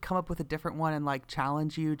I should come up with a different one and like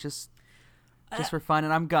challenge you just for fun,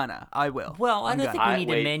 and I will. Well, I don't think we need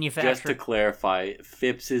to manufacture. Just to clarify,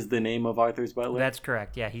 Phipps is the name of Arthur's butler? That's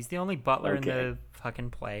correct. Yeah, he's the only butler in the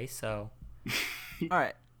fucking play. So, all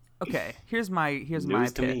right, okay. Here's my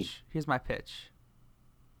pitch. Here's my pitch.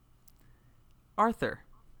 Arthur.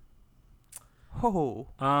 Whoa.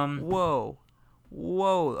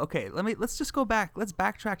 Okay, let's just go back. Let's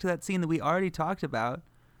backtrack to that scene that we already talked about.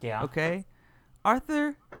 Yeah. Okay.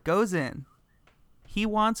 Arthur goes in. He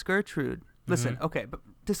wants Gertrude. Listen, okay, but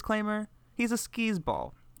disclaimer, he's a skis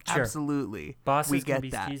ball. Sure. Absolutely. Bosses we get can be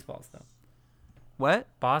that. skis balls, though. What?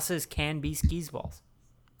 Bosses can be skis balls.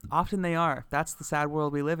 Often they are. That's the sad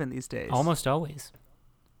world we live in these days. Almost always.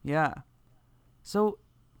 Yeah. So,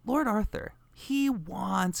 Lord Arthur, he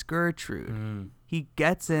wants Gertrude. He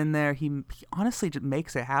gets in there. He honestly just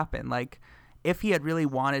makes it happen. Like, if he had really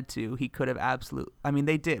wanted to, he could have absolutely... I mean,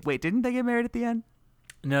 they did. Wait, didn't they get married at the end?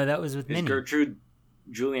 No, that was with Minnie. Is Gertrude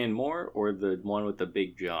Julianne Moore or the one with the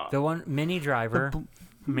big jaw? The one, Minnie Driver.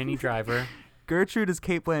 Minnie Driver. Gertrude is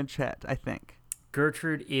Cate Blanchett, I think.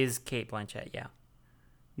 Gertrude is Cate Blanchett, yeah.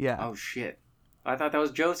 Yeah. Oh, shit. I thought that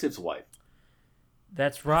was Joseph's wife.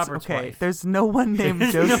 That's Robert's wife. There's no one named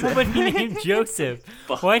Joseph. Nobody named Joseph.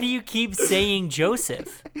 Why do you keep saying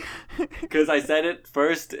Joseph? Because I said it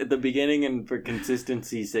first at the beginning, and for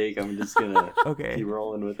consistency's sake, I'm just going to keep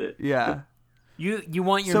rolling with it. Yeah. You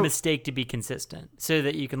want your mistake to be consistent so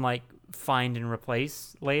that you can, like, find and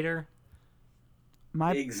replace later?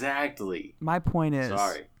 Exactly. My point is...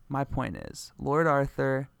 Sorry. My point is, Lord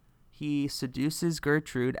Arthur, he seduces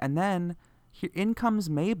Gertrude, and then... in comes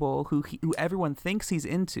Mabel, who everyone thinks he's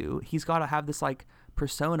into. He's got to have this like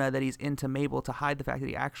persona that he's into Mabel to hide the fact that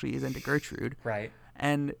he actually is into Gertrude. Right.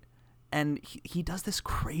 And he does this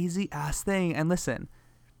crazy ass thing. And listen,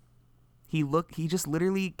 he just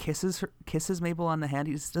literally kisses Mabel on the hand.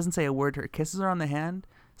 He just doesn't say a word to her. Kisses her on the hand.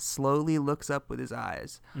 Slowly looks up with his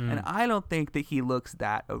eyes. And I don't think that he looks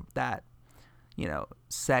that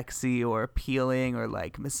sexy or appealing or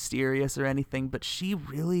like mysterious or anything, but she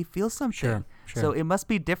really feels something. Sure. So it must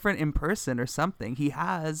be different in person or something. He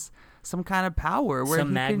has some kind of power where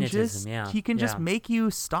he can just make you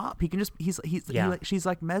stop. He can just she's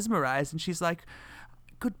like mesmerized, and she's like,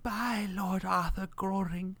 "Goodbye, Lord Arthur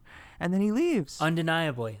Goring," and then he leaves.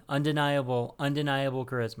 Undeniable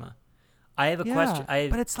charisma. I have a question.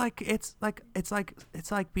 But it's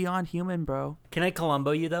like beyond human, bro. Can I Columbo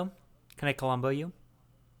you though? Can I Columbo you?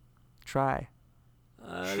 Try.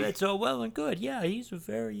 That's all well and good. Yeah, he's a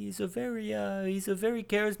very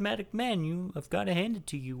charismatic man. I've got to hand it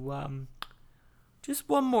to you. Just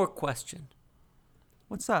one more question.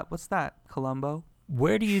 What's up? What's that, Columbo?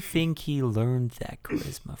 Where do you think he learned that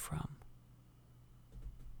charisma from?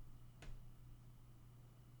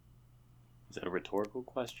 Is that a rhetorical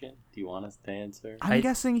question? Do you want us to answer? I'm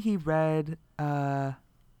guessing he read How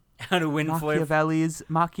to Win Machiavelli's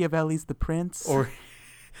The Prince,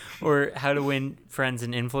 or How to Win Friends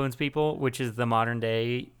and Influence People, which is the modern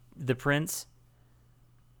day The Prince.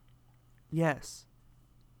 Yes.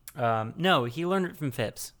 No, he learned it from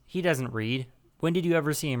Phipps. He doesn't read. When did you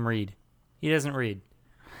ever see him read? He doesn't read.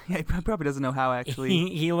 Yeah, he probably doesn't know how actually.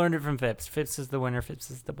 He learned it from Phipps. Phipps is the winner.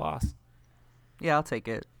 Phipps is the boss. Yeah, I'll take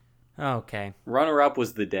it. Okay. Runner-up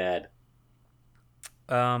was the dad.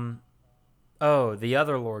 Oh, the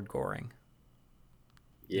other Lord Goring.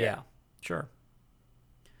 Yeah. Sure.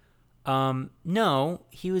 No,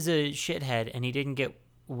 he was a shithead, and he didn't get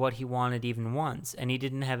what he wanted even once, and he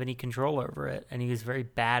didn't have any control over it, and he was very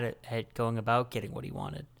bad at going about getting what he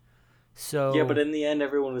wanted. So yeah, but in the end,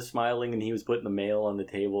 everyone was smiling, and he was putting the mail on the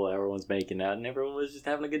table, everyone's making out, and everyone was just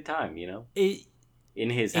having a good time, in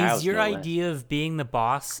his house. Is your idea of being the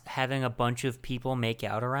boss having a bunch of people make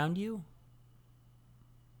out around you?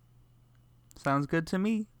 Sounds good to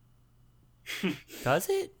me. Does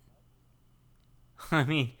it? I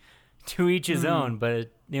mean, to each his own,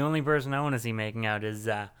 but the only person I want to see making out is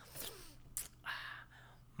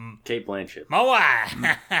Cate Blanchett. My wife.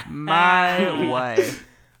 My wife.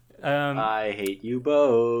 I hate you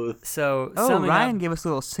both. So Ryan gave us a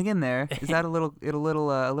little singing there. Is that a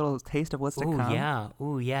little taste of what's to come? Yeah.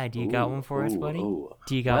 Ooh, yeah. Do you got one for us, buddy? Ooh.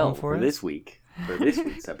 Do you got one for us this week? for this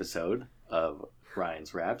week's episode of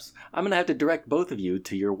Ryan's Raps, I'm going to have to direct both of you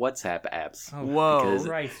to your WhatsApp apps. Oh, Whoa. Because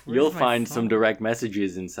Christ, where's you'll my find phone? some direct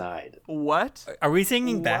messages inside. What? Are we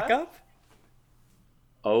singing backup?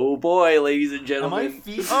 Oh boy, ladies and Am I gentlemen.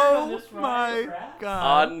 featured Oh on this my Ryan's Raps?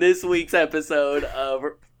 god. On this week's episode of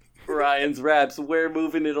Ryan's Raps, we're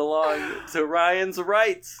moving it along to Ryan's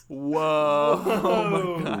Rights. Whoa. Oh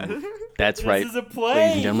Whoa. my god. That's This right. is a play.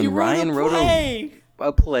 Ladies and gentlemen, You Ryan wrote play.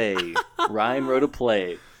 a play. Ryan wrote a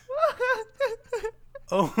play.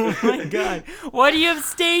 Oh my god. Why do you have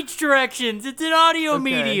stage directions? It's an audio Okay.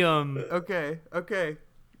 medium. Okay. Okay.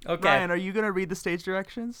 Ryan, are you gonna read the stage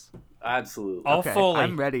directions? Absolutely. I'll Okay, Foley.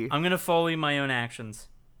 I'm ready. I'm going to Foley my own actions.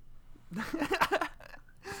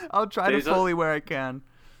 I'll try There's to Foley where I can.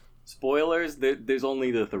 Spoilers, there's only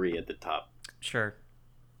the 3 at the top. Sure.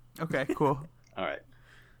 Okay, cool. All right.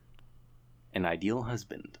 An ideal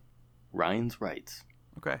husband. Ryan's Rights.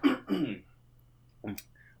 Okay.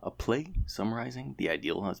 A play summarizing the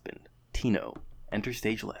ideal husband. Tino, enter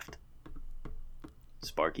stage left.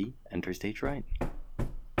 Sparky, enter stage right.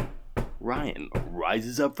 Ryan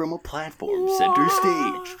rises up from a platform, center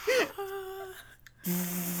stage.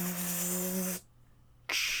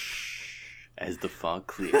 As the fog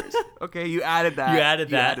clears. Okay, you added that. You added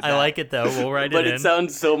that. I like it, though. We'll write But it in. it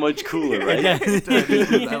sounds so much cooler, right? It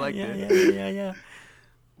does. I liked yeah, it. Yeah.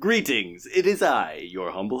 Greetings, it is I,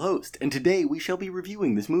 your humble host, and today we shall be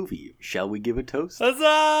reviewing this movie. Shall we give a toast?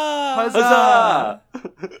 Huzzah! Huzzah!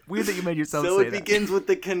 Huzzah! Weird that you made yourself So say it that. begins with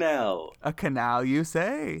the canal. A canal, you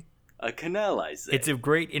say? A canal, I say. It's of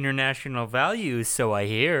great international value, so I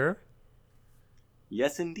hear.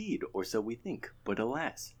 Yes, indeed, or so we think. But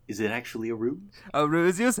alas, is it actually a ruse? A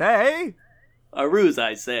ruse, you say? A ruse,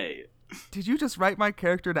 I say. Did you just write my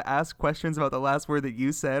character to ask questions about the last word that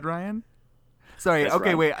you said, Ryan? Sorry. That's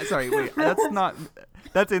okay, right. wait. That's not.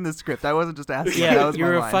 That's in the script. I wasn't just asking. Yeah, that was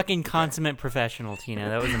you're my a line. fucking consummate professional, Tina.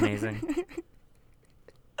 That was amazing.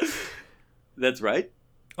 That's right.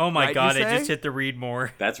 Oh my Right, god, you I say? just hit the read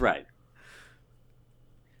more. That's right.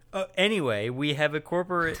 Anyway, we have a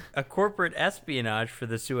corporate espionage for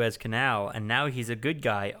the Suez Canal, and now he's a good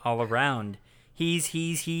guy all around. He's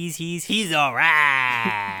all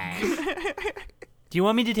right. Do you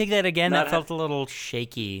want me to take that again? Not That felt a little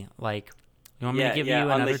shaky. Like, you want me Yeah, to give yeah, you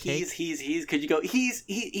on another the take? he's, could you go, he's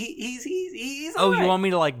Oh, alright. you want me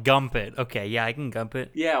to like gump it? Okay, yeah, I can gump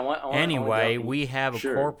it. Yeah, I want Anyway, to go. we have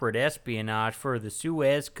Sure. a corporate espionage for the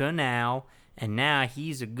Suez Canal, and now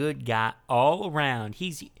he's a good guy all around.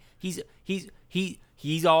 He's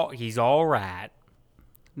all right.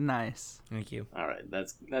 Nice. Thank you. All right,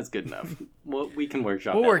 that's good enough. Well, we can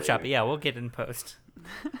workshop We'll that workshop it. later. Yeah, we'll get in post.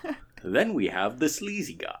 Then we have the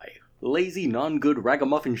sleazy guy. Lazy, non-good,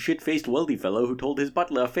 ragamuffin, shit-faced, wealthy fellow who told his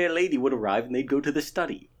butler a fair lady would arrive and they'd go to the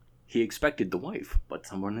study. He expected the wife, but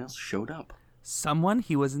someone else showed up. Someone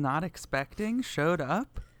he was not expecting showed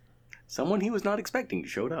up. Someone he was not expecting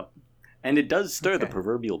showed up. And it does stir the Okay.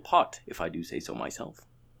 proverbial pot, if I do say so myself.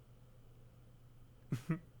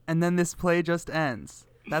 And then this play just ends.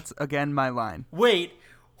 That's again my line. Wait,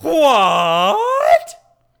 what?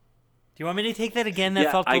 Do you want me to take that again? That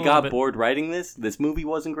Yeah, felt a I little got bit... bored writing this. This movie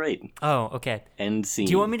wasn't great. Oh, okay. End scene.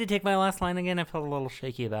 Do you want me to take my last line again? I felt a little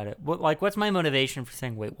shaky about it. What's my motivation for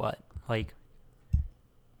saying wait what? Like,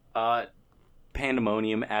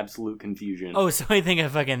 Pandemonium, absolute confusion. oh, so I think I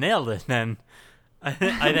fucking nailed it then. I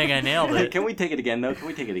think I nailed Hey, it. can we take it again, though? Can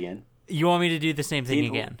we take it again? You want me to do the same thing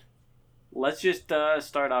Tino. again? Let's just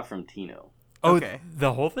start off from Tino. Oh, Okay.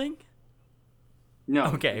 the whole thing? No.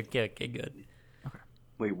 Okay, good.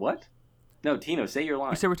 Wait, what? No, Tino, say your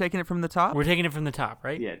line. You said we're taking it from the top? We're taking it from the top,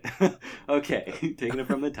 right? Yeah. Okay, taking it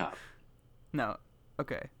from the top. No.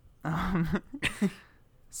 Okay.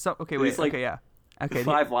 So okay, wait. It's like okay, yeah. Okay.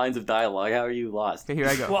 5 lines of dialogue. How are you lost? Okay, here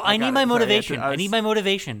I go. Well, I got need it. my Sorry, motivation. I I need my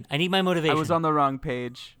motivation. I was on the wrong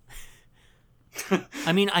page.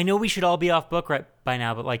 I mean, I know we should all be off book right by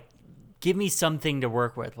now, but like, give me something to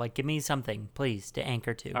work with. Like, give me something, please, to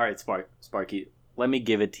anchor to. All right, Sparky, let me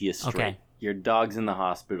give it to you straight. Okay. Your dog's in the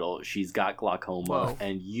hospital. She's got glaucoma, Whoa.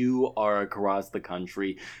 and you are across the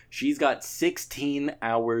country. She's got 16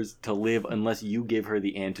 hours to live unless you give her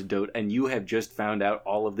the antidote, and you have just found out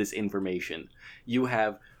all of this information. You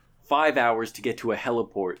have 5 hours to get to a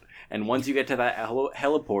heliport, and once you get to that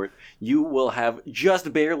heliport, you will have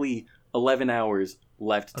just barely 11 hours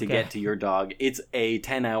left to Okay. get to your dog. It's a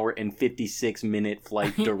 10-hour and 56-minute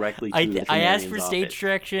flight directly to the I asked for veterinarian's stage office.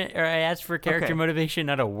 direction, or I asked for character Okay. motivation,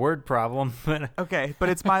 not a word problem. But Okay, but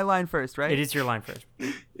it's my line first, right? it is your line first.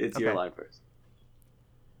 It's your Okay. line first.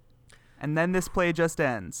 And then this play just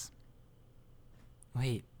ends.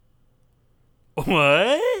 Wait.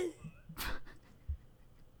 What?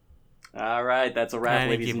 All right, that's a wrap,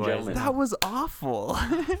 Thank ladies you, and boys. gentlemen. That was awful.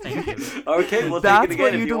 Thank you. Okay, we'll take That's it again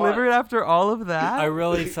what if you you delivered want. after all of that? I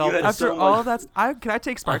really felt had After so all much- of that, can I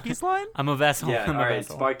take Sparky's line? I'm a vessel. Yeah, I'm all a right,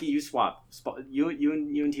 vessel. Sparky, you swap. You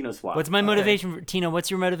and Tino swap. What's my motivation? Tino,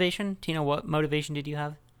 what's your motivation? Tino, what motivation did you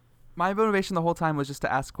have? My motivation the whole time was just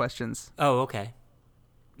to ask questions. Oh, okay.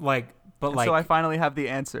 So I finally have the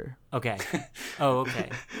answer. Okay. Oh,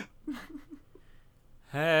 okay.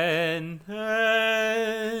 And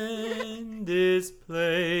this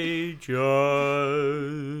play just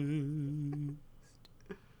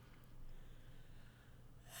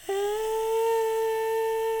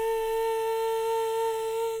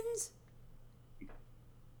ends.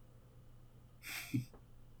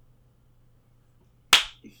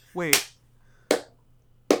 Wait.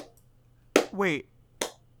 Wait.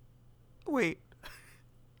 Wait.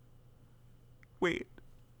 Wait.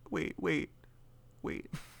 Wait. Wait. Wait.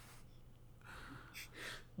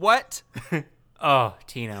 What? Oh,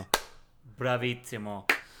 Tino. Bravissimo.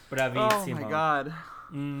 Bravissimo. Oh my god.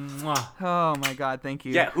 Mwah. Oh my god, thank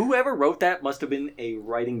you. Yeah, whoever wrote that must have been a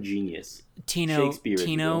writing genius. Tino, Shakespeare, if you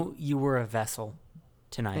Tino, will. you were a vessel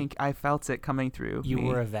tonight. I felt it coming through. You me.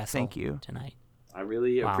 were a vessel. Thank you. Tonight. I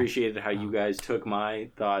really Wow. appreciated how you guys took my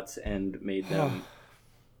thoughts and made them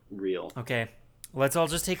real. Okay, let's all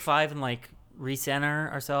just take 5 and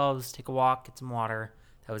recenter ourselves, take a walk, get some water.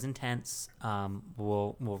 That was intense.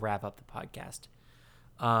 We'll wrap up the podcast.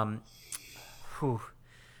 Whew.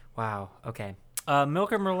 Wow. Okay.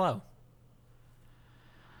 Milk or Merlot?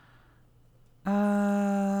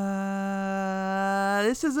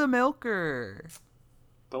 This is a milker.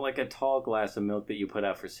 But like a tall glass of milk that you put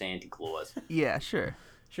out for Santa Claus. Yeah, sure.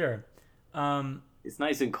 Sure. It's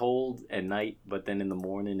nice and cold at night, but then in the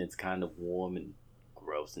morning it's kind of warm and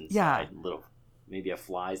gross inside. Yeah. Maybe a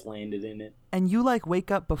fly's landed in it. And you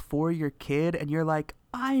wake up before your kid and you're like,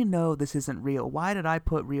 I know this isn't real. Why did I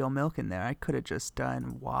put real milk in there? I could have just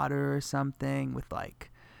done water or something with I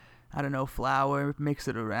don't know, flour, mix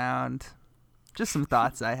it around. Just some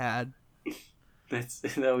thoughts I had. That's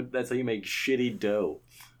how you make shitty dough.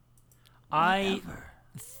 I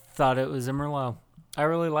thought it was a Merlot. I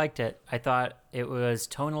really liked it. I thought it was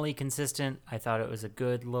tonally consistent. I thought it was a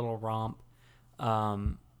good little romp.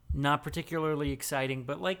 Not particularly exciting,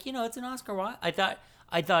 but it's an Oscar Wilde. I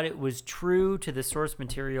thought it was true to the source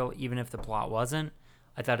material, even if the plot wasn't.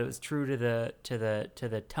 I thought it was true to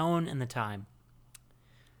the tone and the time.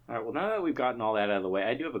 All right, well, now that we've gotten all that out of the way,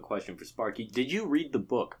 I do have a question for Sparky. Did you read the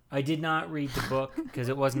book? I did not read the book because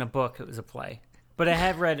it wasn't a book; it was a play. But I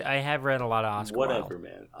have read a lot of Oscar Whatever, Wilde.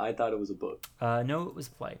 man. I thought it was a book. No, it was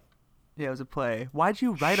a play. Yeah, it was a play. Why'd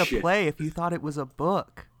you write a Shit. play if you thought it was a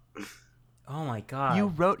book? Oh my god! You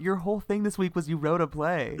wrote your whole thing this week was you wrote a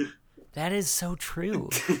play. That is so true.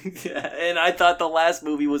 And I thought the last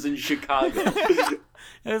movie was in Chicago.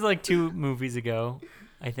 It was 2 movies ago,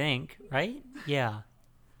 I think. Right? Yeah.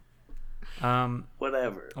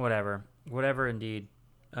 Whatever. Whatever indeed.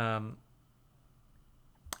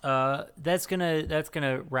 That's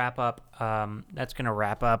gonna wrap up An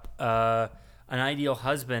Ideal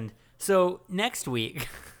Husband. So next week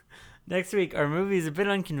our movie is a bit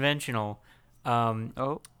unconventional.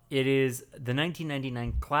 It is the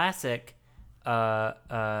 1999 classic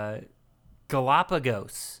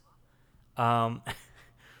Galapagos.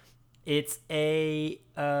 Is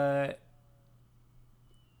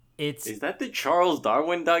that the Charles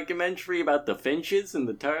Darwin documentary about the finches and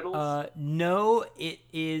the turtles? No, it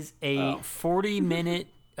is a 40-minute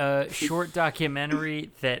short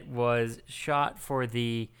documentary that was shot for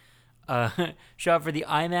the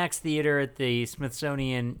IMAX theater at the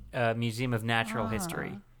Smithsonian Museum of Natural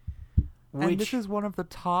History. And this is one of the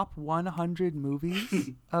top 100 movies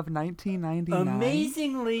of 1999.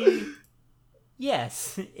 Amazingly,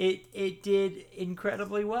 yes, it did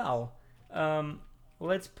incredibly well.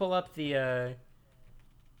 Let's pull up the.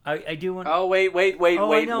 I do want. Oh wait! I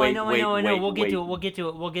know. We'll get to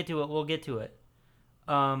it.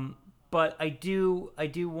 But I do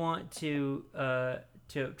want to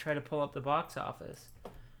try to pull up the box office.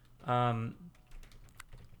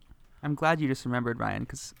 I'm glad you just remembered, Ryan,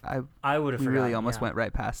 because I would have. We really almost went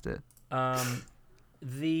right past it.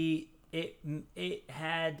 It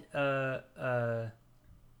had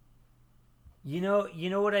You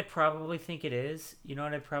know what I probably think it is?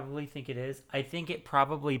 I think it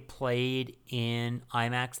probably played in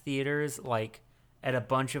IMAX theaters, at a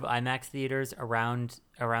bunch of IMAX theaters around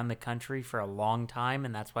the country for a long time,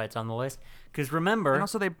 and that's why it's on the list. Because remember... And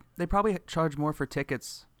also, they probably charge more for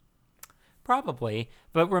tickets. Probably.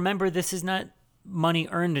 But remember, this is not money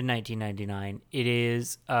earned in 1999. It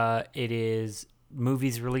is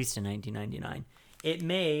movies released in 1999. it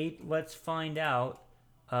made, let's find out,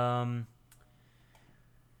 $29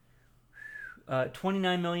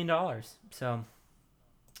 million. So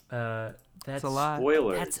that's a lot.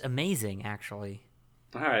 Spoilers. That's amazing, actually.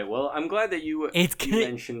 All right. Well, I'm glad that you It's you gonna-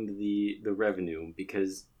 mentioned the revenue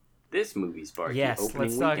because this movie, Sparky. Yes, opening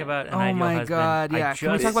let's talk weekend. about An Oh Ideal my Husband. god, I yeah. Can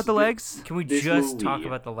we just- talk about the legs? Can we This just movie, talk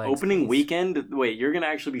about the legs? Opening please? weekend. Wait, you're gonna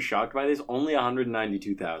actually be shocked by this. Only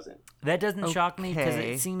 192,000. That doesn't shock me because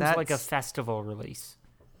Okay, it seems like a that's- festival release.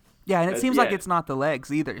 Yeah, and it That's- seems like yeah. it's not the legs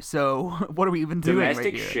either. So what are we even doing Domestic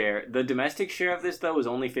right here? share. The domestic share of this though is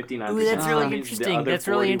only 59%. Ooh, that's really Ah. interesting. That's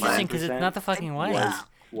really interesting because it's not the fucking legs.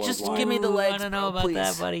 Just give me the Ooh, legs. I I don't bro, know about please.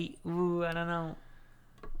 that, buddy. Ooh, I don't know.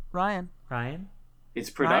 Ryan. Ryan? Its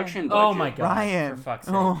production Ryan. Oh budget my God. Ryan. For fuck's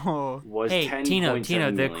sake. Oh. was Hey, 10.7 Tino,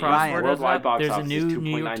 the million. crossword is Worldwide up. box There's a office is new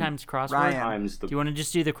New 2.9 York Times crossword. Ryan. times the Do you want to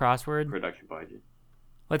just do the crossword? production budget.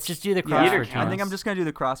 Let's just do the Yeah, Theater crossword. count. I think I'm just gonna do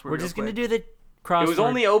the crossword. We're just going to do the crossword. It was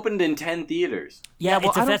only opened in 10 theaters. Yeah, well,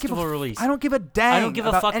 it's a I don't give festival release. I don't give a dang. I don't give a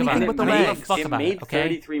about fuck about anything it. with the I don't give a legs. fuck it about made it,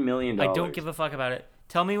 okay? $33 million. I don't give a fuck about it.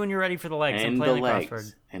 Tell me when you're ready for the legs. I'm And the playing the legs.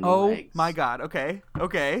 crossword. And the Oh legs. my god. Okay.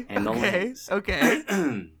 Okay. And the okay. legs. Okay.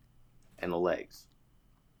 And the legs.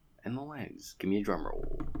 And the legs. Give me a drum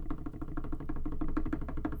roll.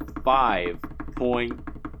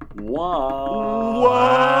 5.1. Whoa!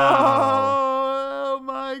 Oh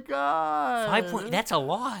my god. 5 point. That's a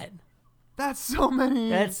lot. That's so many.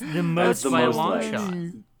 That's the most the by most a long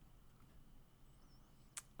legs.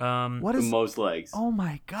 shot. What The is? most legs. Oh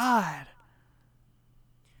my god.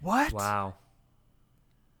 What? Wow.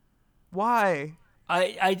 Why?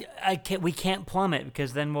 I can't. We can't plumb it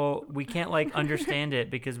because then we can't like understand it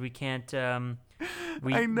because we can't.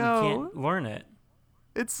 We I know. We can't learn it.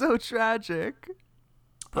 It's so tragic.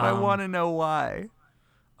 But I want to know why.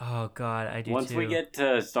 Oh God, I do Once too. we get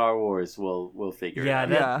to Star Wars, we'll figure yeah,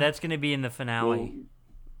 it out. Yeah. that's gonna be in the finale.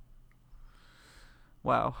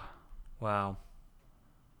 Wow. Wow.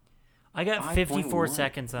 I got 5.1. 54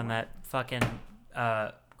 seconds on that fucking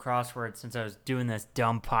crossword since I was doing this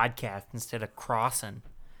dumb podcast instead of crossing.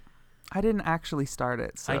 I didn't actually start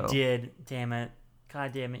it, so I did. Damn it.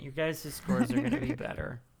 God damn it. Your guys' scores are going to be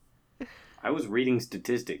better. I was reading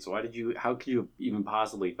statistics. How could you have even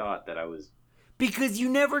possibly thought that I was... Because you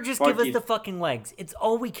never just give us Sparky. the fucking legs. It's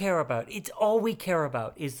all we care about. It's all we care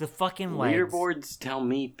about is the fucking legs. Leaderboards tell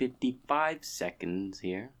me 55 seconds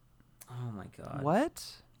here. Oh my God. What?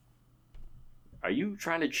 Are you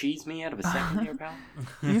trying to cheese me out of a second here, pal?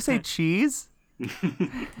 Did you say cheese? Oh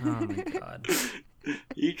my God.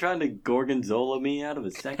 You trying to gorgonzola me out of a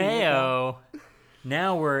second here, pal?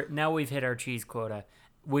 Heyo. Now we've hit our cheese quota,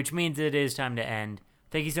 which means it is time to end.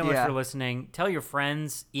 Thank you so much Yeah. for listening. Tell your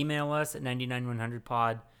friends. Email us at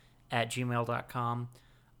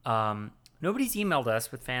 99100pod@gmail.com. Nobody's emailed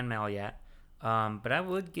us with fan mail yet, but I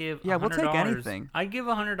would give Yeah, $100. we'll take anything. I'd give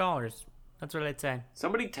 $100. That's what I'd say.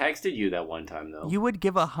 Somebody texted you that one time, though. You would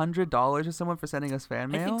give $100 to someone for sending us fan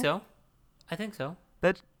mail? I think so.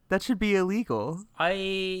 That should be illegal.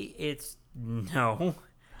 It's no.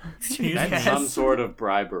 Excuse That's me. some sort of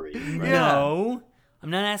bribery. Right? Yeah. No. I'm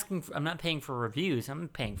not paying for reviews. I'm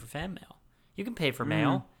paying for fan mail. You can pay for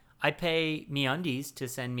mail. I pay MeUndies to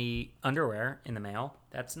send me underwear in the mail.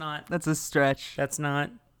 That's not. That's a stretch. That's not.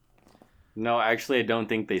 No, actually, I don't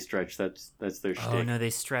think they stretch. That's their shtick. Oh no, they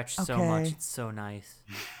stretch so Okay. much. It's so nice.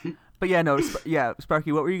 But yeah, no,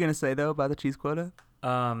 Sparky, what were you gonna say though about the cheese quota?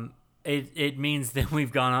 It means that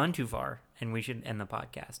we've gone on too far and we should end the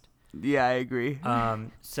podcast. Yeah, I agree.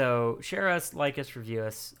 So share us, like us, review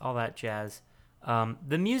us, all that jazz.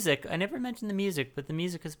 The music, I never mentioned the music, but the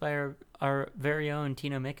music is by our very own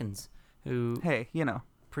Tino Mickens, who Hey,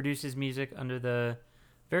 produces music under the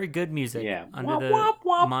very good music Yeah. under the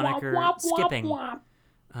moniker Skipping.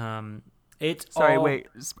 It's sorry, all, wait,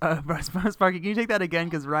 Sparky, can you take that again?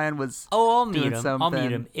 Because Ryan was. Oh, I'll doing mute him. I'll mute something.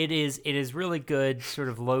 him. It is really good, sort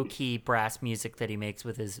of low key brass music that he makes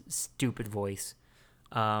with his stupid voice.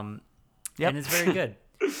 And it's very good.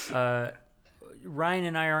 Ryan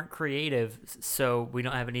and I aren't creative, so we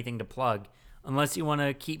don't have anything to plug. Unless you want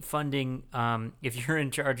to keep funding, if you're in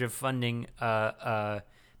charge of funding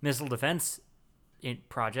missile defense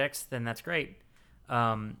projects, then that's great.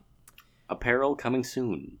 Apparel coming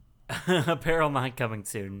soon. Apparel not coming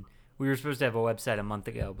soon. We were supposed to have a website a month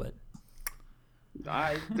ago, but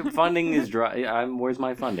The funding is dry. Where's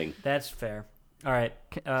my funding? that's fair. All right,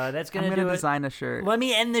 that's I'm gonna gonna do it. design a shirt. Let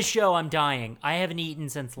me end the show. I'm dying. I haven't eaten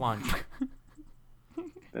since lunch.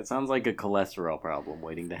 That sounds like a cholesterol problem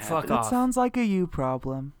waiting to happen. Fuck That off. sounds like a you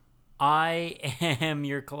problem. I am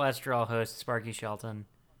your cholesterol host, Sparky Shelton.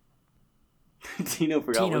 Tino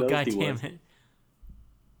forgot Tino, what else he goddamn was. it.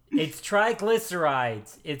 It's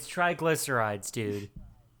triglycerides. It's triglycerides, dude.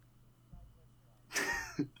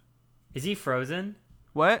 Is he frozen?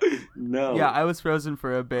 What? No. Yeah, I was frozen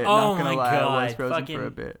for a bit. Oh Not gonna my lie, I was God, frozen fucking- for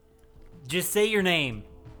a bit. Just say your name.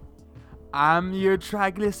 I'm your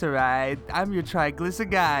triglyceride. I'm your triglycer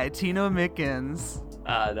guy, Tino Mickens.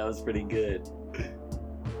 That was pretty good.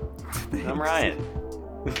 I'm Ryan.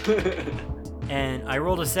 And I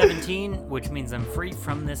rolled a 17, which means I'm free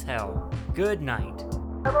from this hell. Good night.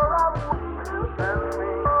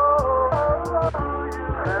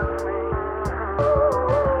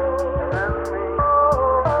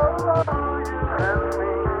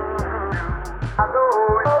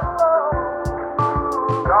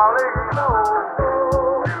 Darling, you know